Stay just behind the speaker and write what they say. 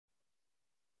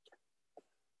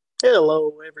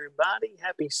Hello, everybody.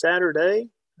 Happy Saturday.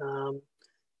 Um,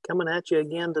 Coming at you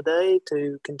again today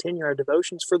to continue our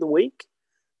devotions for the week.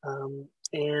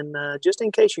 And just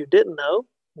in case you didn't know,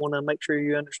 want to make sure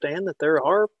you understand that there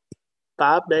are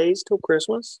 5 days till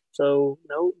Christmas, so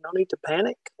no need to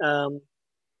panic.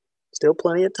 Still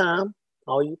plenty of time.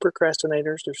 All you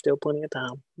procrastinators, there's still plenty of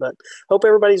time. But hope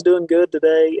everybody's doing good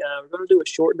today. We're going to do a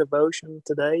short devotion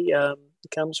today.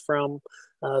 It comes from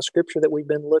scripture that we've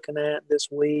been looking at this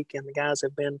week, and the guys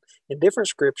have been in different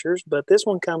scriptures, but this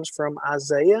one comes from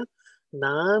Isaiah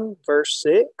 9, verse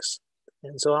 6.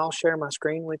 And so I'll share my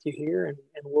screen with you here, and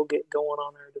we'll get going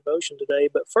on our devotion today.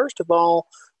 But first of all,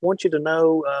 I want you to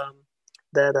know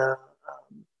that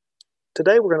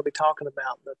today we're going to be talking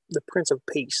about the Prince of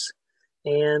Peace.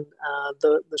 And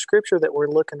the scripture that we're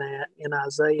looking at in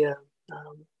Isaiah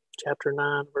chapter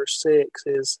 9, verse 6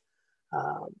 is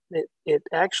it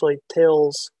actually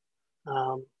tells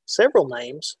several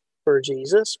names for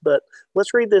Jesus, but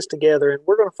let's read this together, and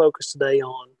we're going to focus today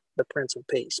on the Prince of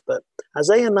Peace. But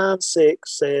Isaiah 9,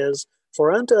 6 says,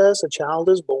 "For unto us a child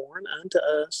is born, unto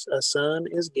us a son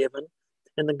is given,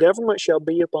 and the government shall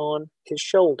be upon his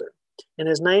shoulder, and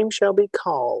his name shall be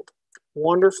called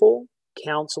Wonderful,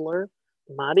 Counselor,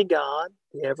 Mighty God,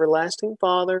 the Everlasting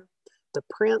Father, the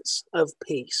Prince of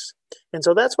Peace." And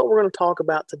so that's what we're going to talk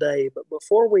about today. But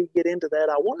before we get into that,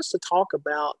 I want us to talk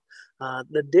about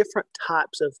the different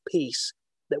types of peace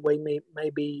that we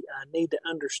maybe need to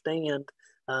understand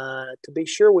to be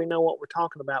sure we know what we're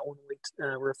talking about when we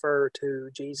refer to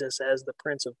Jesus as the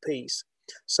Prince of Peace.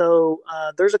 So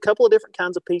there's a couple of different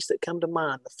kinds of peace that come to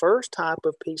mind. The first type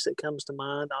of peace that comes to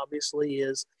mind, obviously,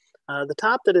 is the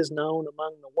type that is known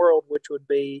among the world, which would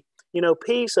be,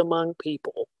 peace among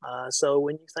people. So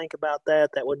when you think about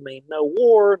that, that would mean no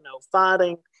war, no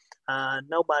fighting,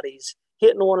 nobody's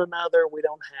hitting one another. We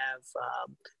don't have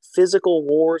physical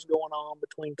wars going on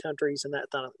between countries and that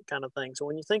kind of thing. So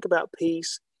when you think about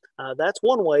peace, that's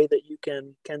one way that you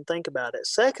can think about it.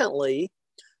 Secondly,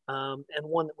 and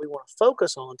one that we want to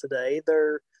focus on today,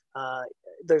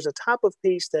 there's a type of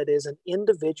peace that is an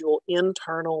individual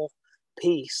internal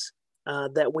peace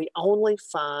that we only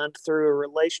find through a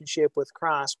relationship with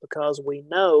Christ, because we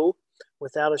know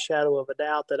without a shadow of a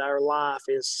doubt that our life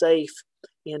is safe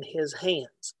in his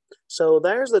hands. So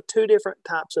there's the two different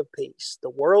types of peace: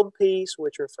 the world peace,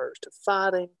 which refers to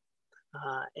fighting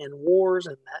and wars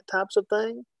and that types of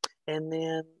thing, and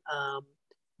then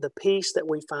the peace that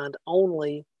we find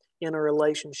only in a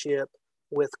relationship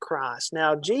with Christ.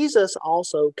 Now, Jesus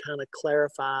also kind of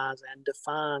clarifies and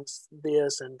defines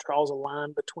this and draws a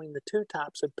line between the two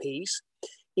types of peace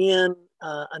in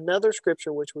another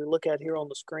scripture, which we look at here on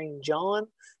the screen, John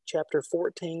chapter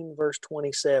 14, verse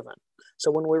 27.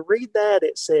 So when we read that,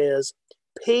 it says,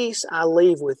 "Peace I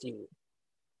leave with you."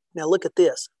 Now look at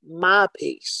this. "My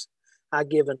peace I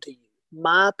give unto you.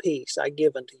 My peace I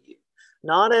give unto you.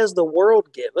 Not as the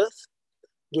world giveth,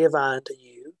 give I unto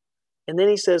you." And then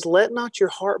he says, "Let not your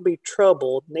heart be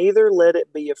troubled, neither let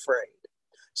it be afraid."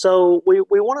 So we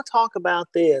want to talk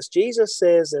about this. Jesus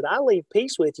says that I leave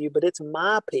peace with you, but it's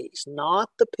my peace, not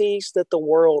the peace that the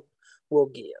world will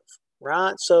give,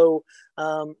 right? So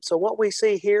what we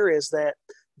see here is that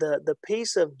the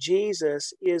peace of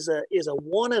Jesus is a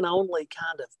one and only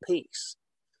kind of peace,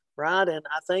 right? And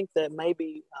I think that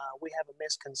maybe we have a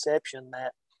misconception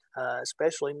that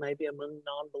especially maybe among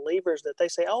non-believers, that they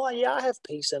say, "Oh yeah, I have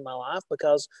peace in my life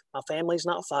because my family's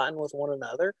not fighting with one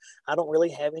another. I don't really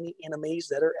have any enemies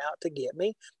that are out to get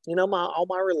me. All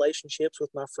my relationships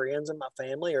with my friends and my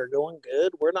family are going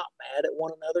good. We're not mad at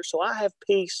one another, so I have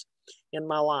peace in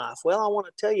my life." Well, I want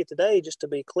to tell you today, just to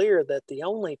be clear, that the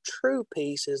only true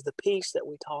peace is the peace that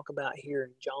we talk about here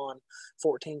in John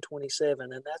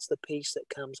 14:27, and that's the peace that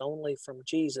comes only from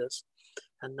Jesus,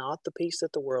 and not the peace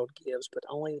that the world gives, but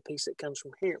only the peace that comes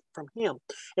from him.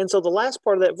 And so the last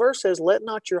part of that verse says, "Let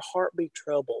not your heart be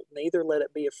troubled, neither let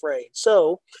it be afraid."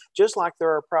 So just like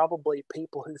there are probably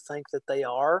people who think that they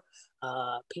are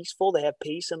peaceful, they have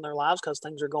peace in their lives because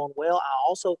things are going well, I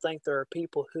also think there are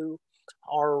people who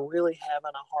are really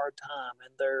having a hard time,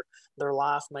 and their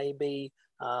life may be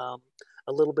a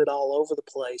little bit all over the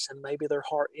place, and maybe their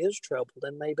heart is troubled,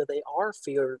 and maybe they are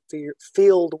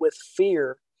filled with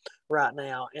fear right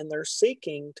now, and they're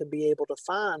seeking to be able to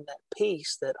find that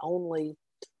peace that only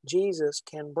Jesus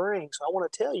can bring. So I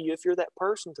want to tell you, if you're that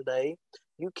person today,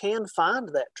 you can find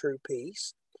that true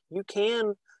peace. You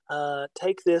can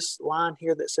take this line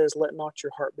here that says, "Let not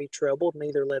your heart be troubled,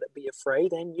 neither let it be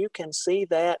afraid," and you can see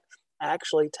that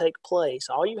actually take place.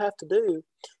 All you have to do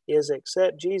is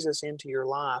accept Jesus into your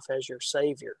life as your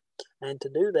Savior. And to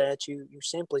do that, you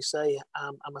simply say,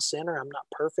 I'm a sinner, I'm not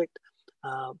perfect,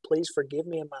 Please forgive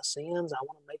me of my sins. I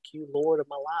want to make you Lord of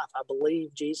my life. I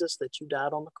believe, Jesus, that you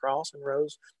died on the cross and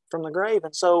rose from the grave.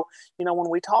 And so, when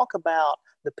we talk about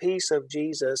the peace of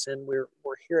Jesus, and we're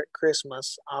here at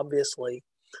Christmas, obviously,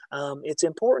 it's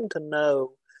important to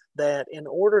know that in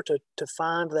order to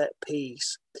find that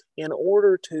peace, in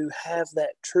order to have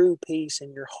that true peace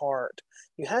in your heart,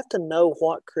 you have to know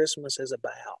what Christmas is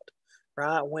about,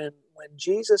 right? When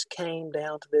Jesus came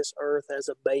down to this earth as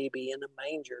a baby in a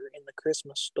manger in the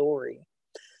Christmas story,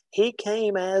 he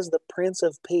came as the Prince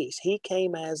of Peace. He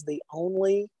came as the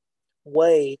only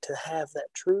way to have that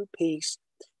true peace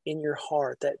in your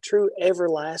heart, that true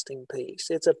everlasting peace.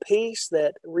 It's a peace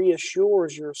that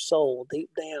reassures your soul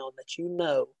deep down, that you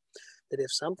know that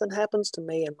if something happens to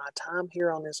me and my time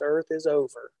here on this earth is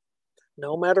over,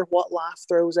 no matter what life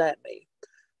throws at me,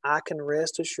 I can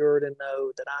rest assured and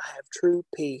know that I have true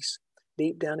peace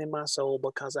deep down in my soul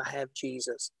because I have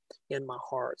Jesus in my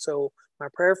heart. So my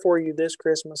prayer for you this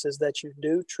Christmas is that you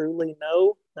do truly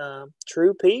know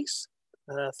true peace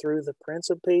through the Prince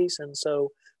of Peace. And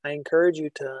so I encourage you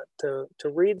to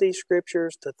read these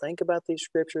scriptures, to think about these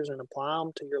scriptures and apply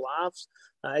them to your lives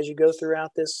as you go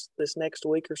throughout this next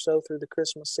week or so through the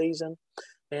Christmas season.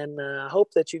 And I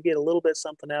hope that you get a little bit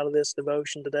something out of this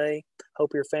devotion today.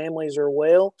 Hope your families are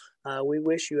well. We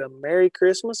wish you a Merry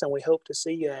Christmas, and we hope to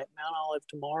see you at Mount Olive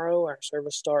tomorrow. Our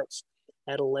service starts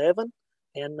at 11,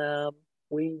 and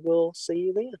we will see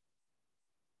you then.